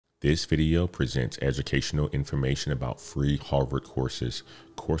This video presents educational information about free Harvard courses.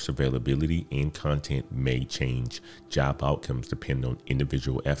 Course availability and content may change. Job outcomes depend on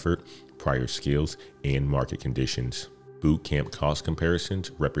individual effort, prior skills, and market conditions. Bootcamp cost comparisons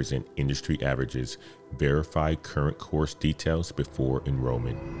represent industry averages. Verify current course details before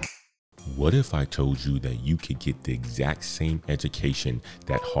enrollment. What if I told you that you could get the exact same education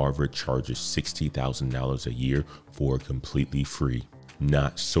that Harvard charges $60,000 a year for completely free?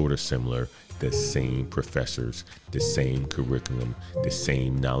 Not sort of similar, the same professors, the same curriculum, the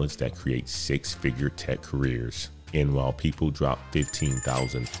same knowledge that creates six-figure tech careers. And while people drop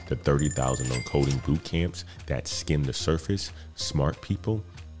 $15,000 to $30,000 on coding boot camps that skim the surface, smart people,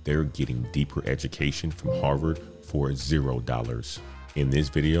 they're getting deeper education from Harvard for $0. In this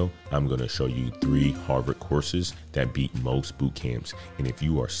video, I'm going to show you 3 Harvard courses that beat most boot camps. And if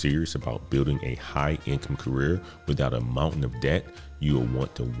you are serious about building a high-income career without a mountain of debt, you will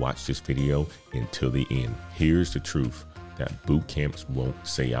want to watch this video until the end. Here's the truth that boot camps won't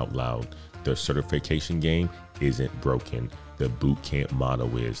say out loud. The certification game isn't broken. The boot camp motto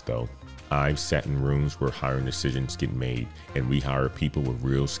is, though. I've sat in rooms where hiring decisions get made, and we hire people with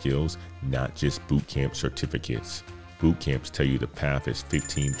real skills, not just boot camp certificates. Boot camps tell you the path is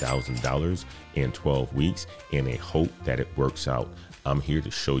 $15,000 in 12 weeks and a hope that it works out. I'm here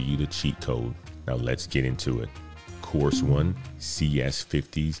to show you the cheat code. Now let's get into it. Course 1,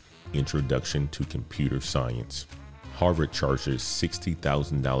 CS50's Introduction to Computer Science. Harvard charges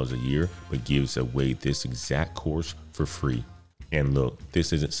 $60,000 a year, but gives away this exact course for free. And look,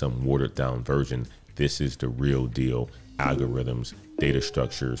 this isn't some watered down version. This is the real deal. Algorithms, data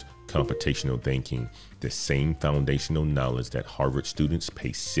structures, computational thinking, the same foundational knowledge that Harvard students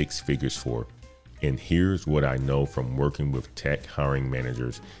pay 6 figures for. And here's what I know from working with tech hiring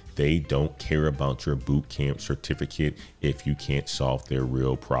managers. They don't care about your boot camp certificate if you can't solve their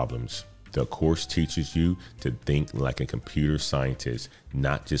real problems. The course teaches you to think like a computer scientist,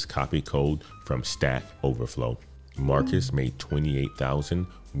 not just copy code from Stack Overflow. Marcus made $28,000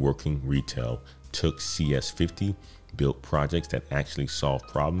 working retail, took CS50, built projects that actually solved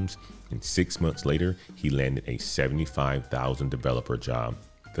problems, and 6 months later, he landed a $75,000 developer job.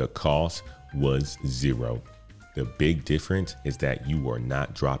 The cost was $0. The big difference is that you are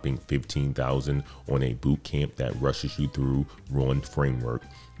not dropping $15,000 on a boot camp that rushes you through one framework.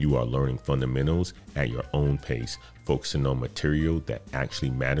 You are learning fundamentals at your own pace, focusing on material that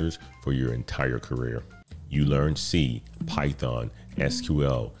actually matters for your entire career. You learn C, Python,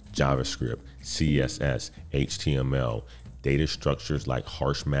 SQL, JavaScript, CSS, HTML, data structures like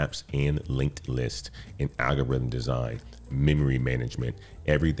hash maps and linked lists, and algorithm design, memory management,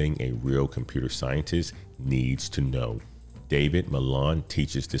 everything a real computer scientist needs to know. David Milan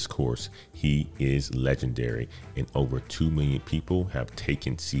teaches this course. He is legendary, and over 2 million people have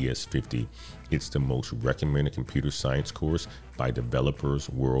taken CS50. It's the most recommended computer science course by developers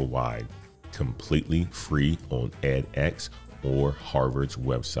worldwide. Completely free on edX or Harvard's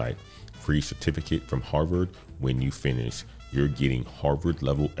website. Free certificate from Harvard when you finish. You're getting Harvard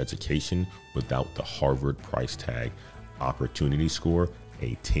level education without the Harvard price tag. Opportunity score,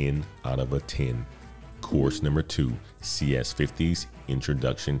 a 10 out of a 10. Course number 2, CS50's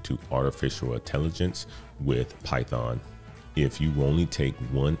Introduction to Artificial Intelligence with Python. If you only take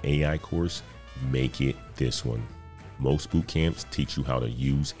one AI course, make it this one. Most boot camps teach you how to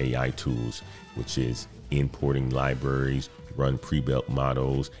use AI tools, which is importing libraries, run pre-built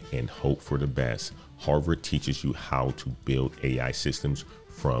models, and hope for the best. Harvard teaches you how to build AI systems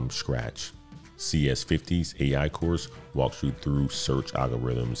from scratch. CS50's AI course walks you through search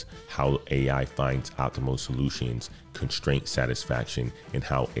algorithms, how AI finds optimal solutions, constraint satisfaction, and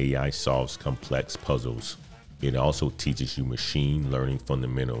how AI solves complex puzzles. It also teaches you machine learning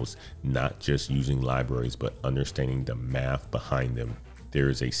fundamentals, not just using libraries, but understanding the math behind them. There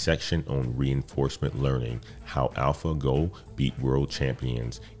is a section on reinforcement learning, how AlphaGo beat world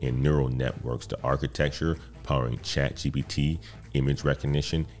champions, and neural networks, the architecture powering ChatGPT, image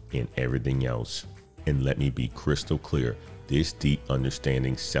recognition, and everything else. And let me be crystal clear, this deep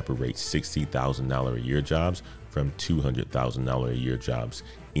understanding separates $60,000 a year jobs from $200,000 a year jobs.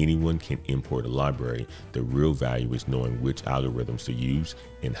 Anyone can import a library. The real value is knowing which algorithms to use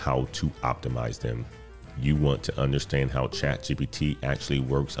and how to optimize them. You want to understand how ChatGPT actually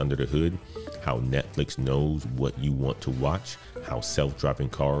works under the hood, how Netflix knows what you want to watch, how self-driving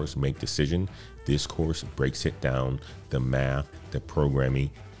cars make decisions. This course breaks it down, the math, the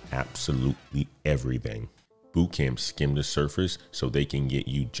programming, absolutely everything. Bootcamps skim the surface so they can get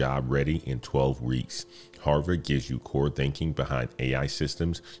you job ready in 12 weeks. Harvard gives you core thinking behind AI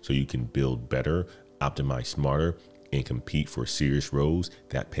systems so you can build better, optimize smarter, and compete for serious roles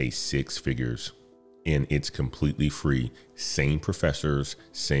that pay six figures. And it's completely free. Same professors,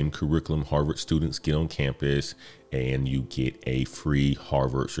 same curriculum Harvard students get on campus, and you get a free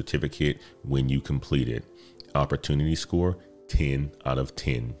Harvard certificate when you complete it. Opportunity score, 10 out of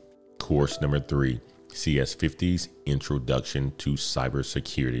 10. Course number 3, CS50's Introduction to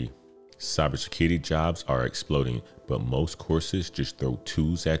Cybersecurity. Cybersecurity jobs are exploding, but most courses just throw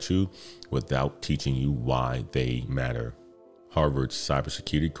tools at you without teaching you why they matter. Harvard's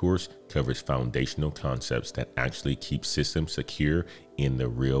cybersecurity course covers foundational concepts that actually keep systems secure in the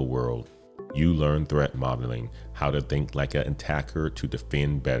real world. You learn threat modeling, how to think like an attacker to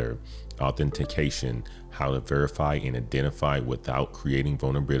defend better, authentication, how to verify and identify without creating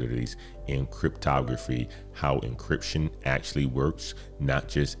vulnerabilities, and cryptography, how encryption actually works, not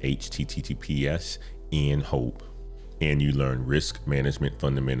just HTTPS and hope. And you learn risk management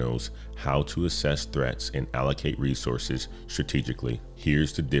fundamentals, how to assess threats and allocate resources strategically.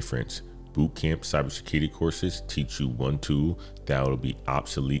 Here's the difference. Bootcamp cybersecurity courses teach you one tool that will be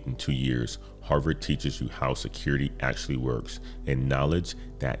obsolete in 2 years. Harvard teaches you how security actually works, and knowledge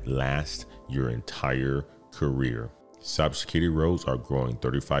that lasts your entire career. Cybersecurity roles are growing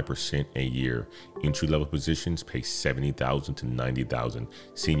 35% a year. Entry-level positions pay $70,000 to $90,000.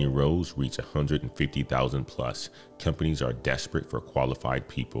 Senior roles reach $150,000 plus. Companies are desperate for qualified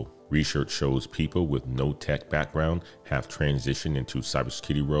people. Research shows people with no tech background have transitioned into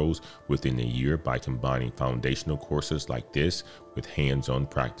cybersecurity roles within a year by combining foundational courses like this with hands-on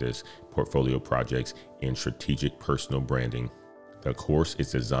practice, portfolio projects, and strategic personal branding. The course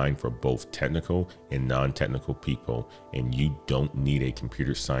is designed for both technical and non-technical people, and you don't need a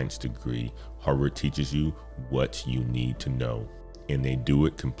computer science degree. Harvard teaches you what you need to know, and they do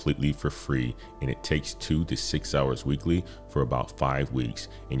it completely for free, and it takes 2 to 6 hours weekly for about 5 weeks,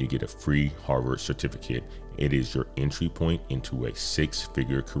 and you get a free Harvard certificate. It is your entry point into a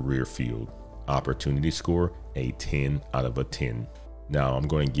 6-figure career field. Opportunity score, a 10 out of a 10. Now I'm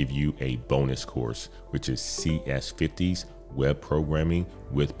going to give you a bonus course, which is CS50's Web Programming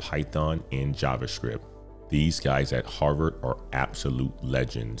with Python and JavaScript. These guys at Harvard are absolute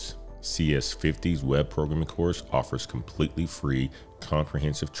legends. CS50's Web Programming course offers completely free,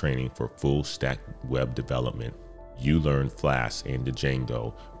 comprehensive training for full stack web development. You learn Flask and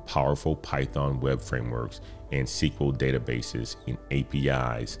Django, powerful Python web frameworks, and SQL databases and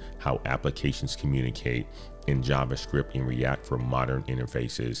APIs, how applications communicate, in JavaScript and React for modern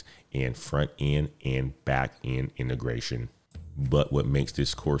interfaces, and front-end and back-end integration. But what makes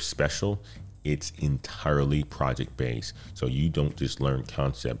this course special, it's entirely project-based. So you don't just learn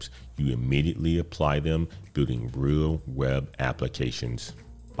concepts, you immediately apply them, building real web applications.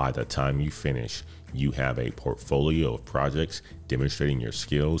 By the time you finish, you have a portfolio of projects demonstrating your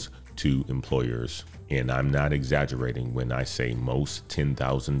skills to employers. And I'm not exaggerating when I say most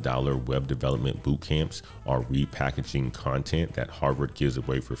 $10,000 web development bootcamps are repackaging content that Harvard gives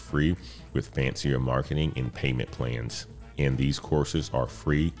away for free with fancier marketing and payment plans. And these courses are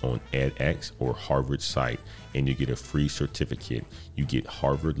free on edX or Harvard's site, and you get a free certificate. You get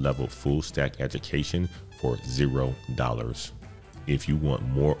Harvard level full stack education for $0. If you want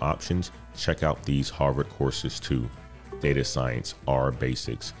more options, check out these Harvard courses too. Data Science R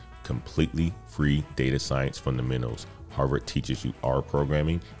Basics, completely free data science fundamentals. Harvard teaches you R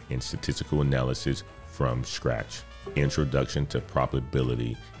programming and statistical analysis from scratch. Introduction to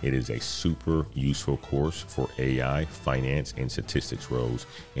Probability. It is a super useful course for AI, finance, and statistics roles,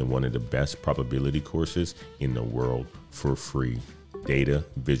 and one of the best probability courses in the world for free. Data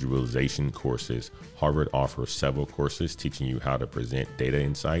visualization courses. Harvard offers several courses teaching you how to present data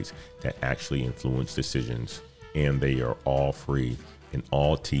insights that actually influence decisions, and they are all free and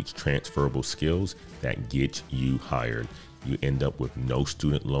all teach transferable skills that get you hired. You end up with no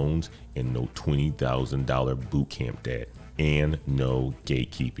student loans and no $20,000 bootcamp debt and no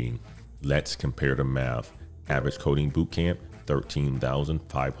gatekeeping. Let's compare the math. Average coding bootcamp,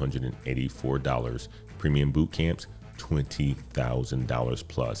 $13,584. Premium bootcamps, $20,000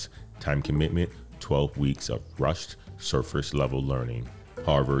 plus. Time commitment, 12 weeks of rushed surface level learning.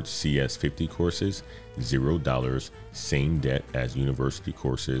 Harvard CS50 courses, $0, same debt as university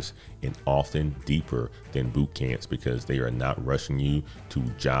courses, and often deeper than boot camps because they are not rushing you to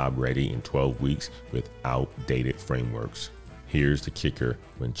job ready in 12 weeks with outdated frameworks. Here's the kicker.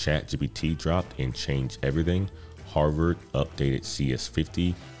 When ChatGPT dropped and changed everything, Harvard updated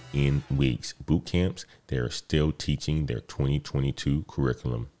CS50 in weeks. Boot camps, they are still teaching their 2022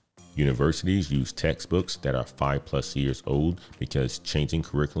 curriculum. Universities use textbooks that are 5+ years old because changing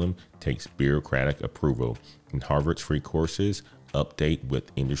curriculum takes bureaucratic approval, and Harvard's free courses update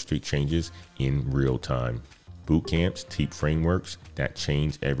with industry changes in real time. Bootcamps teach frameworks that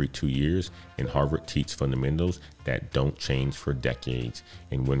change every 2 years, and Harvard teaches fundamentals that don't change for decades.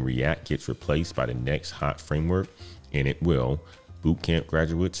 And when React gets replaced by the next hot framework, and it will, Bootcamp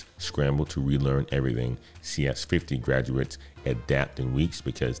graduates scramble to relearn everything. CS50 graduates adapt in weeks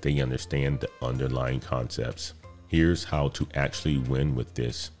because they understand the underlying concepts. Here's how to actually win with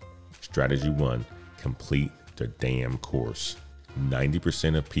this. Strategy 1, complete the damn course.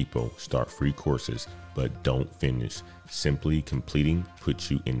 90% of people start free courses but don't finish. Simply completing puts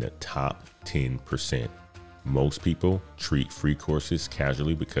you in the top 10%. Most people treat free courses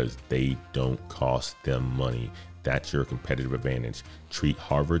casually because they don't cost them money. That's your competitive advantage. Treat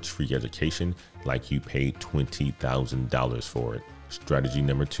Harvard's free education like you paid $20,000 for it. Strategy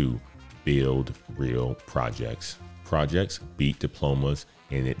number 2, build real projects. Projects beat diplomas,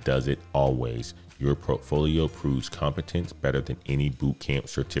 and it does it always. Your portfolio proves competence better than any bootcamp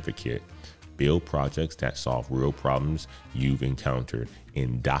certificate. Build projects that solve real problems you've encountered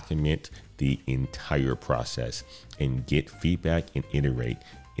and document the entire process, and get feedback and iterate,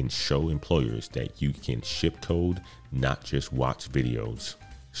 and show employers that you can ship code, not just watch videos.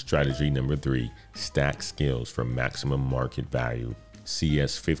 Strategy number 3, stack skills for maximum market value.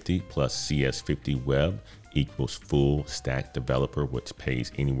 CS50 plus CS50 web equals full stack developer, which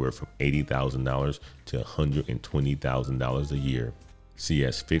pays anywhere from $80,000 to $120,000 a year.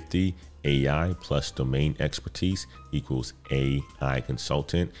 CS50 AI plus domain expertise equals AI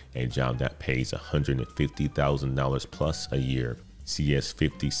consultant, a job that pays $150,000 plus a year.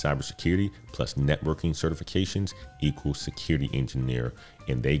 CS50 cybersecurity plus networking certifications equals security engineer,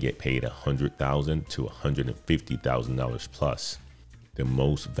 and they get paid $100,000 to $150,000 plus. The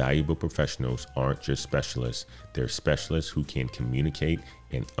most valuable professionals aren't just specialists, they're specialists who can communicate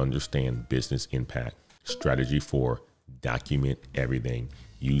and understand business impact. Strategy 4, document everything.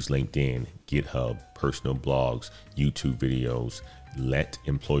 Use LinkedIn, GitHub, personal blogs, YouTube videos. Let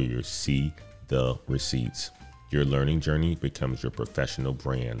employers see the receipts. Your learning journey becomes your professional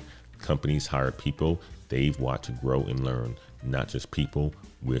brand. Companies hire people they've watched grow and learn, not just people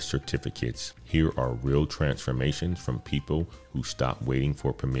with certificates. Here are real transformations from people who stopped waiting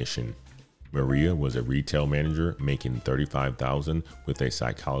for permission. Maria was a retail manager making $35,000 with a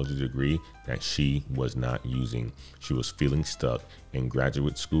psychology degree that she was not using. She was feeling stuck, and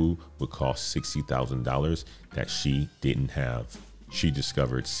graduate school would cost $60,000 that she didn't have. She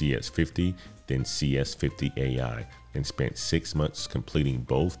discovered CS50, then CS50 AI, and spent 6 months completing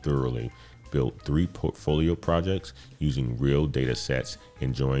both thoroughly. Built 3 portfolio projects using real data sets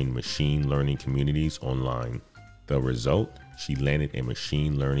and joined machine learning communities online. The result? She landed a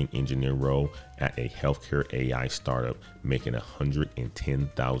machine learning engineer role at a healthcare AI startup, making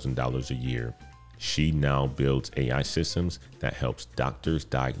 $110,000 a year. She now builds AI systems that helps doctors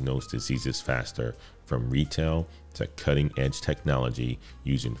diagnose diseases faster, from retail to cutting-edge technology,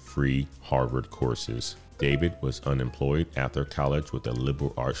 using free Harvard courses. David was unemployed after college with a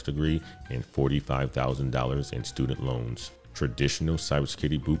liberal arts degree and $45,000 in student loans. Traditional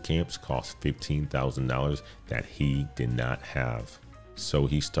cybersecurity boot camps cost $15,000 that he did not have. So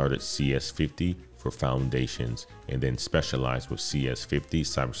he started CS50 for foundations, and then specialized with CS50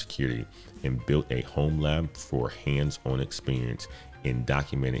 cybersecurity, and built a home lab for hands-on experience, and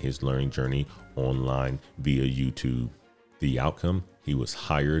documented his learning journey online via YouTube. The outcome? He was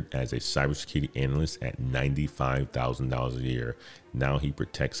hired as a cybersecurity analyst at $95,000 a year. Now he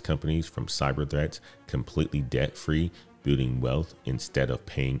protects companies from cyber threats completely debt-free, building wealth instead of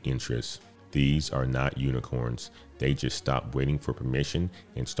paying interest. These are not unicorns. They just stopped waiting for permission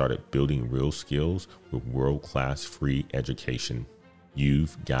and started building real skills with world-class free education.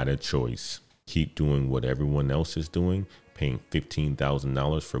 You've got a choice. Keep doing what everyone else is doing, paying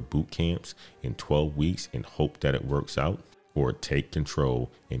 $15,000 for boot camps in 12 weeks and hope that it works out, or take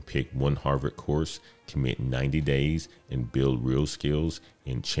control and pick one Harvard course, commit 90 days, and build real skills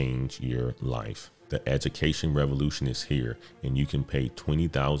and change your life. The education revolution is here, and you can pay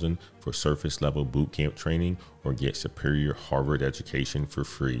 $20,000 for surface level bootcamp training or get superior Harvard education for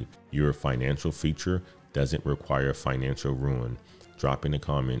free. Your financial future doesn't require financial ruin. Drop in the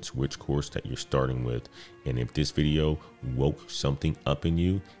comments which course that you're starting with, and if this video woke something up in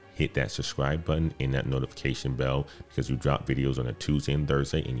you, hit that subscribe button and that notification bell, because we drop videos on a Tuesday and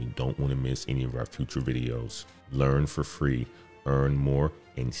Thursday and you don't want to miss any of our future videos. Learn for free, earn more,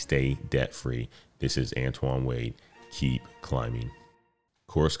 and stay debt free. This is Antoine Wade. Keep climbing.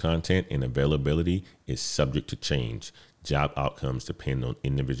 Course content and availability is subject to change. Job outcomes depend on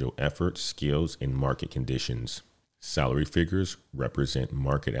individual efforts, skills, and market conditions. Salary figures represent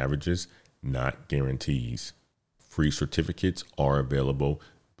market averages, not guarantees. Free certificates are available,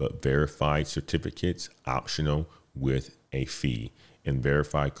 but verified certificates optional with a fee, and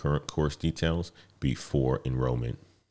verify current course details before enrollment.